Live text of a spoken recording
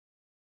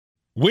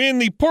When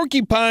the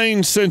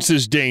porcupine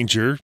senses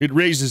danger, it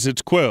raises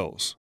its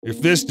quills.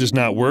 If this does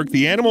not work,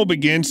 the animal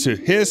begins to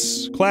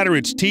hiss, clatter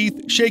its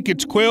teeth, shake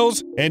its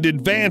quills, and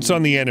advance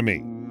on the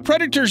enemy.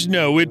 Predators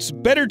know it's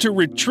better to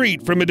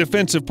retreat from a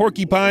defensive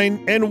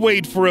porcupine and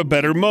wait for a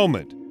better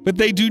moment. But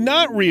they do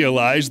not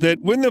realize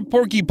that when the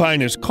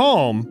porcupine is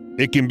calm,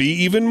 it can be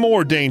even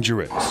more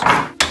dangerous.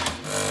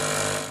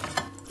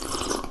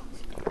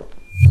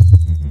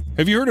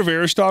 Have you heard of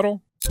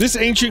Aristotle? This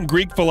ancient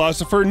Greek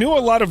philosopher knew a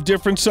lot of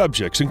different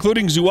subjects,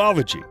 including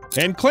zoology,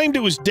 and claimed it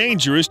was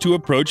dangerous to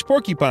approach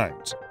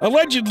porcupines.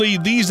 Allegedly,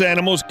 these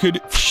animals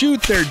could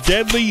shoot their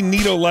deadly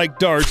needle-like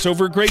darts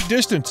over great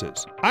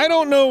distances. I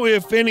don't know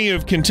if any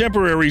of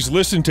contemporaries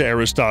listened to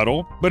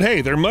Aristotle, but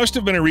hey, there must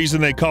have been a reason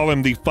they call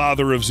him the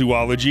father of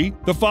zoology,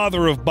 the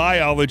father of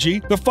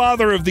biology, the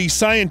father of the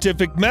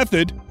scientific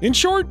method. In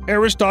short,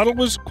 Aristotle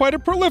was quite a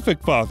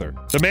prolific father.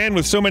 The man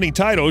with so many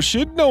titles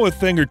should know a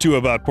thing or two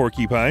about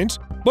porcupines.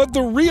 But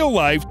the real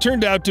life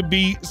turned out to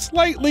be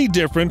slightly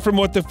different from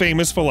what the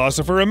famous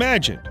philosopher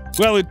imagined.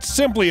 Well, it's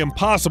simply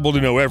impossible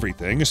to know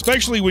everything,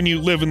 especially when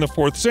you live in the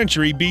 4th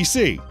century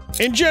BC.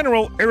 In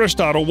general,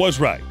 Aristotle was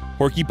right.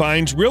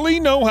 Porcupines really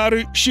know how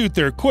to shoot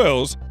their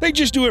quills, they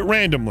just do it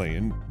randomly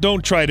and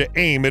don't try to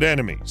aim at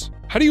enemies.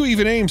 How do you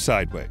even aim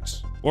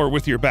sideways? Or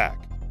with your back?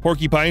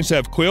 Porcupines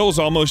have quills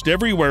almost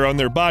everywhere on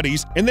their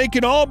bodies, and they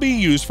can all be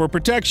used for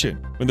protection.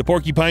 When the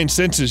porcupine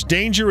senses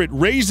danger, it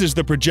raises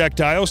the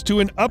projectiles to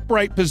an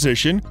upright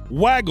position,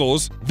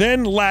 waggles,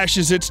 then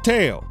lashes its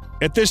tail.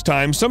 At this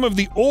time, some of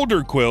the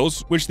older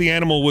quills, which the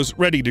animal was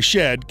ready to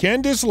shed,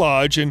 can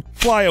dislodge and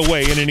fly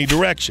away in any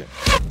direction.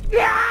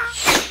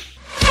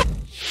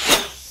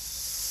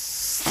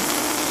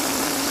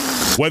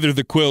 Whether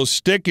the quills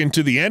stick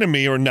into the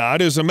enemy or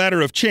not is a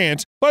matter of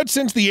chance, but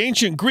since the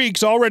ancient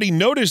Greeks already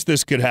noticed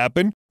this could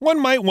happen, one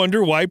might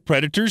wonder why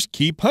predators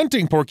keep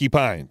hunting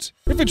porcupines,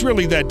 if it's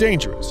really that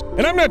dangerous.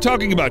 And I'm not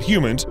talking about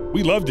humans,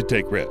 we love to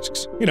take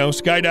risks. You know,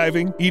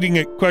 skydiving, eating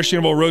at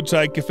questionable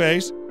roadside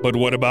cafes. But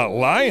what about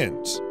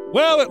lions?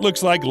 Well, it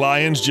looks like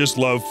lions just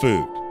love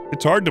food.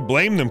 It's hard to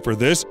blame them for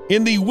this.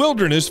 In the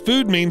wilderness,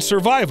 food means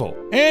survival.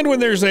 And when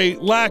there's a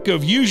lack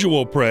of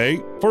usual prey,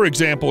 for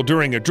example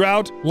during a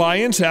drought,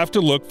 lions have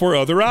to look for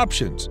other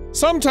options.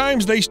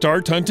 Sometimes they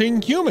start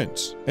hunting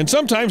humans, and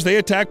sometimes they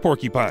attack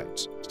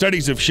porcupines.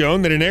 Studies have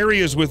shown that in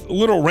areas with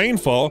little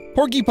rainfall,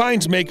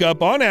 porcupines make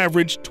up on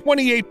average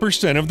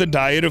 28% of the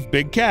diet of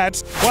big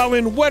cats, while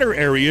in wetter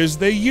areas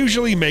they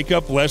usually make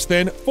up less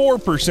than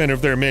 4%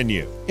 of their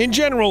menu. In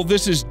general,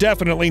 this is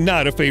definitely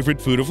not a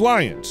favorite food of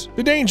lions.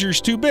 The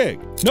danger's too big.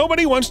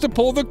 Nobody wants to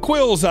pull the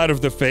quills out of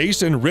the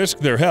face and risk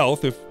their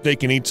health if they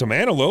can eat some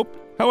antelope.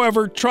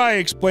 However, try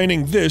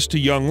explaining this to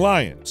young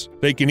lions.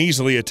 They can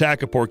easily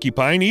attack a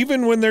porcupine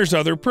even when there's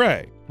other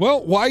prey.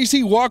 Well, why is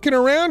he walking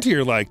around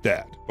here like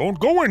that? Don't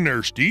go in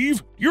there,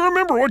 Steve. You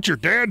remember what your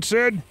dad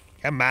said?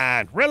 Come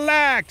on,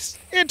 relax.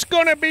 It's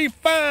gonna be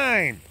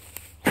fine.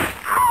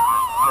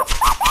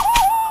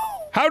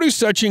 How do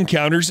such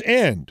encounters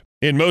end?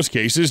 In most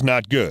cases,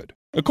 not good.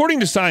 According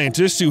to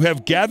scientists who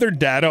have gathered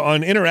data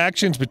on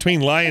interactions between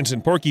lions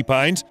and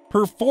porcupines,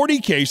 per 40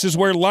 cases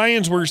where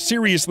lions were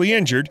seriously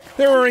injured,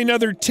 there are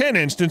another 10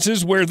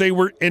 instances where they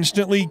were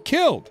instantly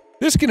killed.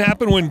 This can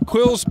happen when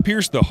quills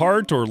pierce the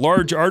heart or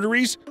large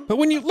arteries, but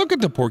when you look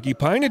at the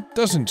porcupine, it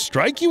doesn't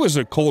strike you as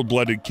a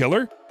cold-blooded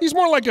killer. He's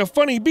more like a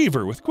funny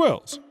beaver with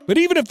quills. But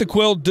even if the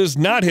quill does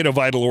not hit a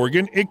vital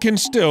organ, it can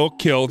still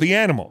kill the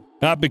animal.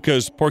 Not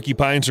because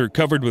porcupines are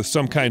covered with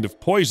some kind of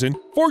poison.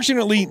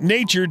 Fortunately,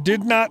 nature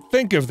did not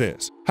think of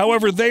this.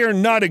 However, they are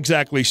not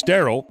exactly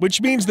sterile,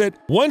 which means that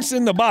once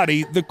in the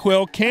body, the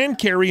quill can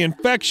carry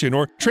infection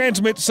or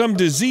transmit some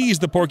disease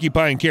the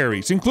porcupine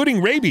carries,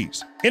 including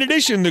rabies. In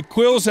addition, the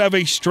quills have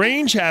a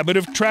strange habit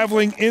of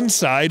traveling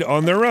inside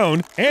on their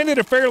own and at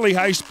a fairly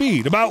high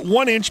speed, about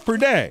 1 inch per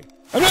day.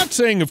 I'm not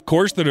saying, of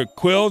course, that a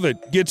quill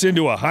that gets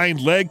into a hind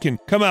leg can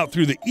come out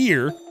through the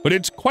ear, but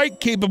it's quite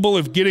capable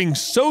of getting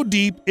so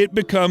deep it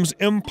becomes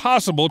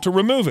impossible to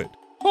remove it.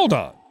 Hold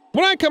on.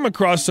 When I come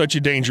across such a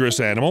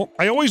dangerous animal,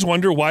 I always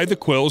wonder why the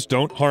quills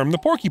don't harm the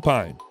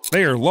porcupine.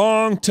 They are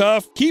long,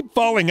 tough, keep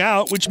falling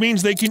out, which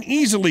means they can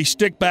easily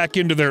stick back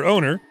into their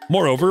owner.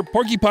 Moreover,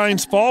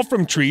 porcupines fall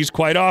from trees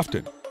quite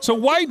often. So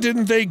why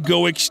didn't they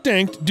go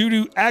extinct due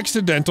to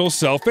accidental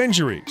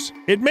self-injuries?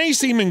 It may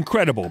seem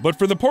incredible, but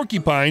for the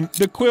porcupine,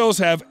 the quills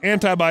have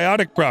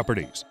antibiotic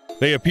properties.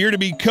 They appear to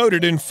be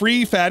coated in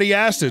free fatty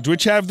acids,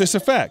 which have this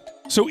effect.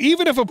 So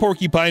even if a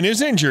porcupine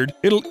is injured,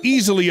 it'll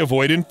easily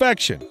avoid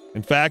infection.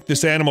 In fact,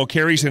 this animal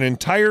carries an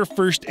entire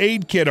first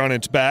aid kit on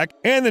its back,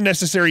 and the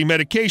necessary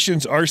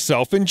medications are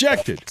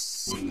self-injected.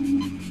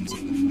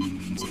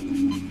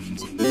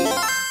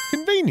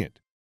 Convenient.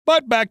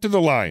 But back to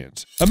the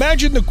lions.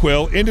 Imagine the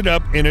quill ended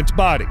up in its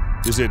body.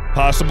 Is it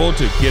possible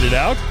to get it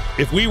out?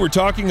 If we were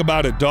talking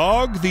about a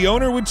dog, the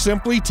owner would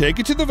simply take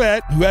it to the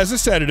vet, who has a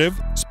sedative,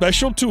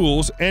 special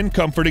tools, and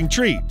comforting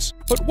treats.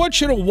 But what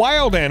should a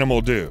wild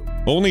animal do?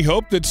 Only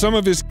hope that some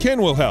of his kin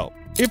will help.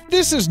 If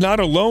this is not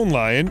a lone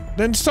lion,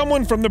 then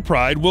someone from the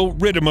pride will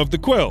rid him of the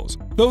quills,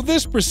 though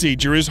this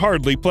procedure is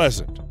hardly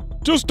pleasant.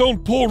 Just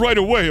don't pull right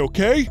away,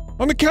 okay?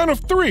 On the count of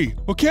 3,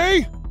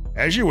 okay?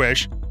 As you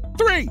wish.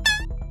 3!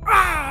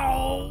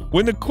 Ow!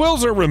 When the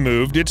quills are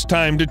removed, it's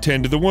time to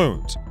tend to the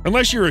wounds.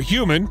 Unless you're a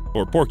human,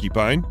 or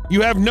porcupine,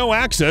 you have no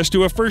access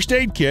to a first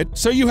aid kit,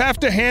 so you have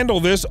to handle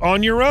this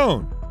on your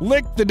own.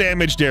 Lick the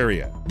damaged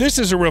area. This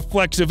is a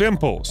reflexive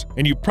impulse,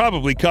 and you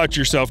probably caught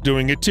yourself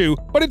doing it too,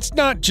 but it's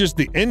not just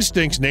the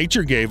instincts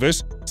nature gave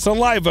us.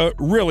 Saliva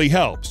really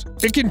helps.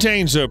 It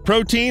contains a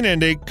protein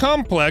and a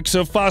complex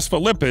of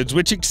phospholipids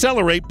which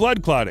accelerate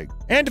blood clotting,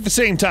 and at the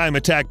same time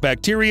attack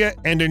bacteria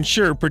and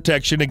ensure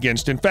protection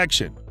against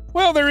infection.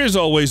 Well, there is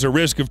always a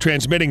risk of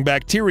transmitting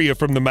bacteria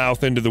from the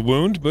mouth into the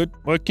wound, but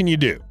what can you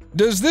do?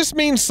 Does this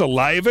mean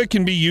saliva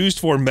can be used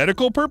for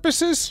medical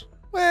purposes?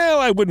 Well,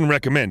 I wouldn't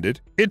recommend it.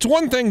 It's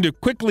one thing to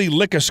quickly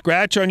lick a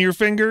scratch on your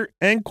finger,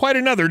 and quite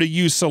another to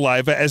use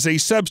saliva as a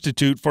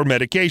substitute for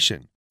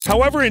medication.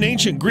 However, in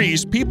ancient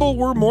Greece, people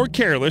were more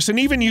careless and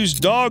even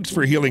used dogs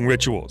for healing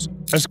rituals.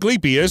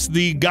 Asclepius,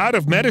 the god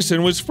of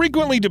medicine, was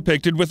frequently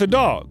depicted with a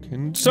dog,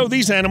 and so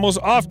these animals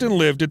often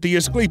lived at the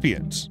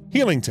Asclepians,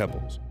 healing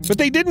temples. But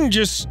they didn't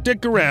just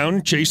stick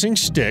around chasing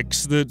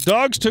sticks. The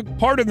dogs took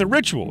part in the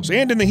rituals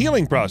and in the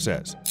healing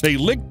process. They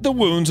licked the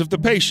wounds of the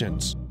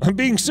patients. I'm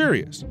being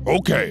serious.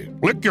 Okay,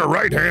 lick your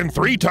right hand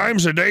 3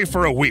 times a day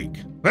for a week.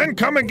 Then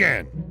come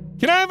again.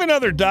 Can I have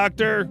another,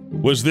 doctor?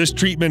 Was this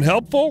treatment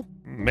helpful?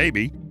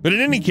 Maybe. But in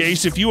any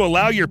case, if you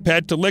allow your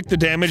pet to lick the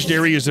damaged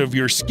areas of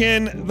your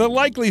skin, the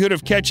likelihood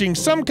of catching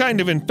some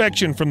kind of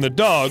infection from the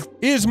dog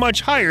is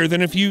much higher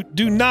than if you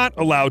do not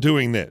allow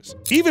doing this,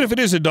 even if it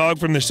is a dog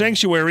from the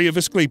sanctuary of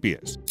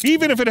Asclepius,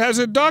 even if it has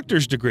a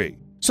doctor's degree.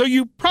 So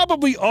you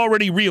probably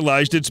already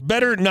realized it's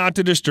better not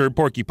to disturb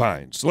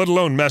porcupines, let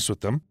alone mess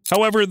with them.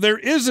 However, there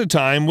is a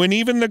time when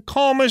even the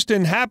calmest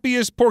and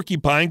happiest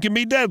porcupine can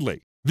be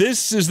deadly.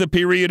 This is the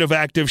period of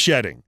active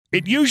shedding.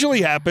 It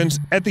usually happens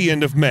at the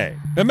end of May.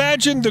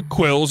 Imagine the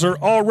quills are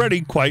already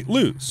quite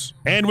loose,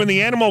 and when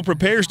the animal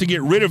prepares to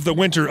get rid of the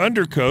winter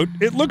undercoat,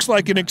 it looks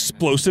like an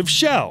explosive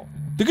shell.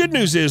 The good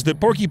news is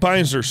that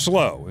porcupines are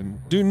slow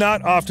and do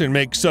not often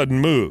make sudden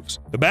moves.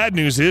 The bad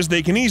news is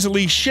they can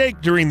easily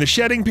shake during the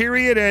shedding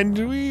period,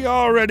 and we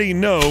already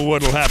know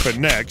what'll happen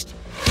next.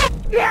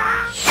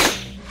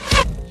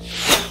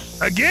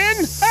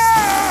 Again?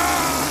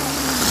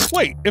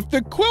 Wait, if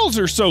the quills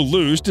are so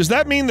loose, does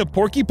that mean the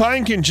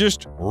porcupine can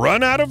just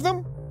run out of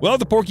them? Well,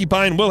 the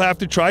porcupine will have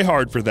to try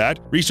hard for that.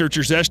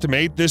 Researchers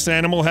estimate this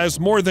animal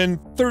has more than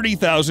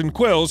 30,000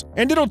 quills,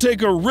 and it'll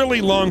take a really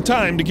long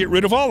time to get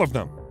rid of all of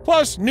them.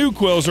 Plus, new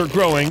quills are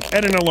growing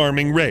at an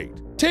alarming rate.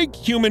 Take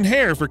human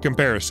hair for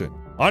comparison.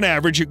 On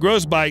average, it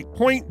grows by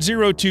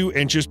 0.02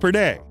 inches per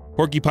day.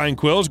 Porcupine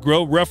quills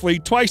grow roughly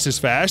twice as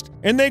fast,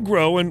 and they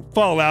grow and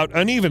fall out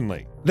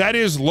unevenly. That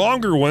is,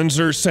 longer ones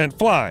are sent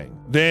flying,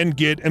 then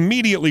get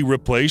immediately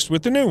replaced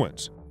with the new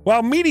ones,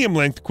 while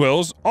medium-length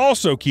quills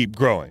also keep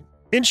growing.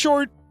 In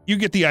short, you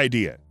get the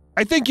idea.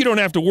 I think you don't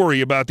have to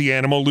worry about the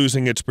animal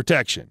losing its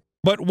protection.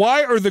 But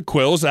why are the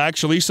quills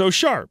actually so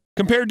sharp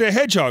compared to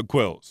hedgehog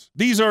quills?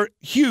 These are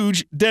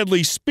huge,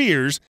 deadly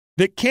spears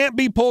that can't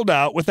be pulled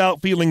out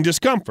without feeling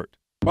discomfort.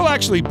 Well,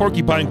 actually,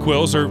 porcupine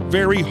quills are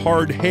very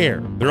hard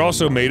hair. They're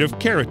also made of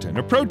keratin,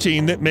 a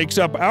protein that makes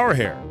up our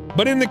hair.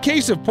 But in the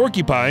case of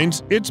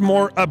porcupines, it's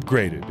more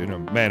upgraded, in a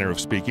manner of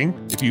speaking.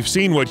 If you've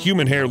seen what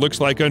human hair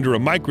looks like under a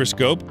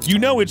microscope, you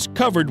know it's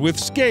covered with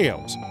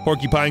scales.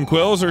 Porcupine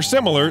quills are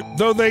similar,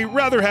 though they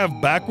rather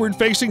have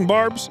backward-facing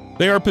barbs.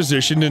 They are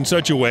positioned in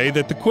such a way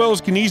that the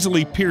quills can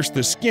easily pierce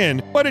the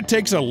skin, but it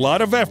takes a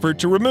lot of effort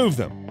to remove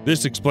them.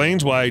 This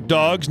explains why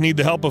dogs need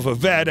the help of a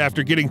vet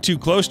after getting too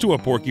close to a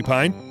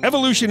porcupine.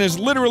 Evolution has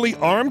literally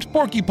armed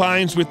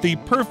porcupines with the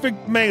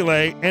perfect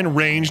melee and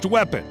ranged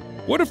weapon.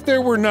 What if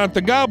there were not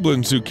the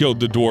goblins who killed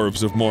the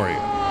dwarves of Moria?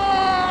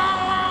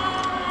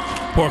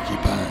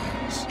 Porcupines.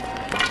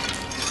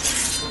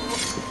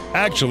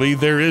 Actually,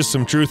 there is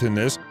some truth in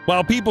this.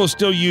 While people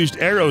still used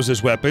arrows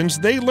as weapons,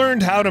 they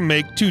learned how to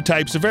make 2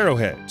 types of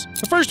arrowheads.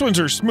 The first ones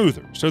are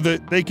smoother, so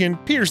that they can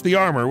pierce the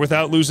armor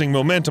without losing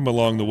momentum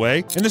along the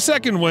way, and the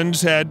second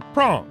ones had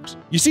prongs.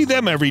 You see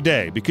them every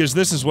day because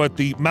this is what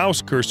the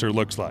mouse cursor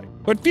looks like.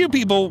 But few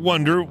people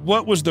wonder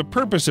what was the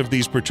purpose of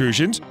these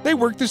protrusions. They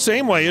work the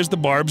same way as the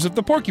barbs of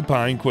the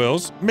porcupine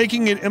quills,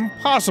 making it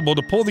impossible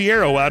to pull the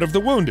arrow out of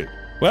the wounded.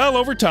 Well,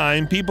 over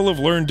time, people have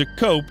learned to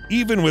cope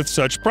even with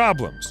such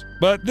problems.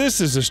 But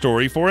this is a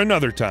story for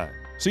another time.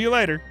 See you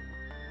later.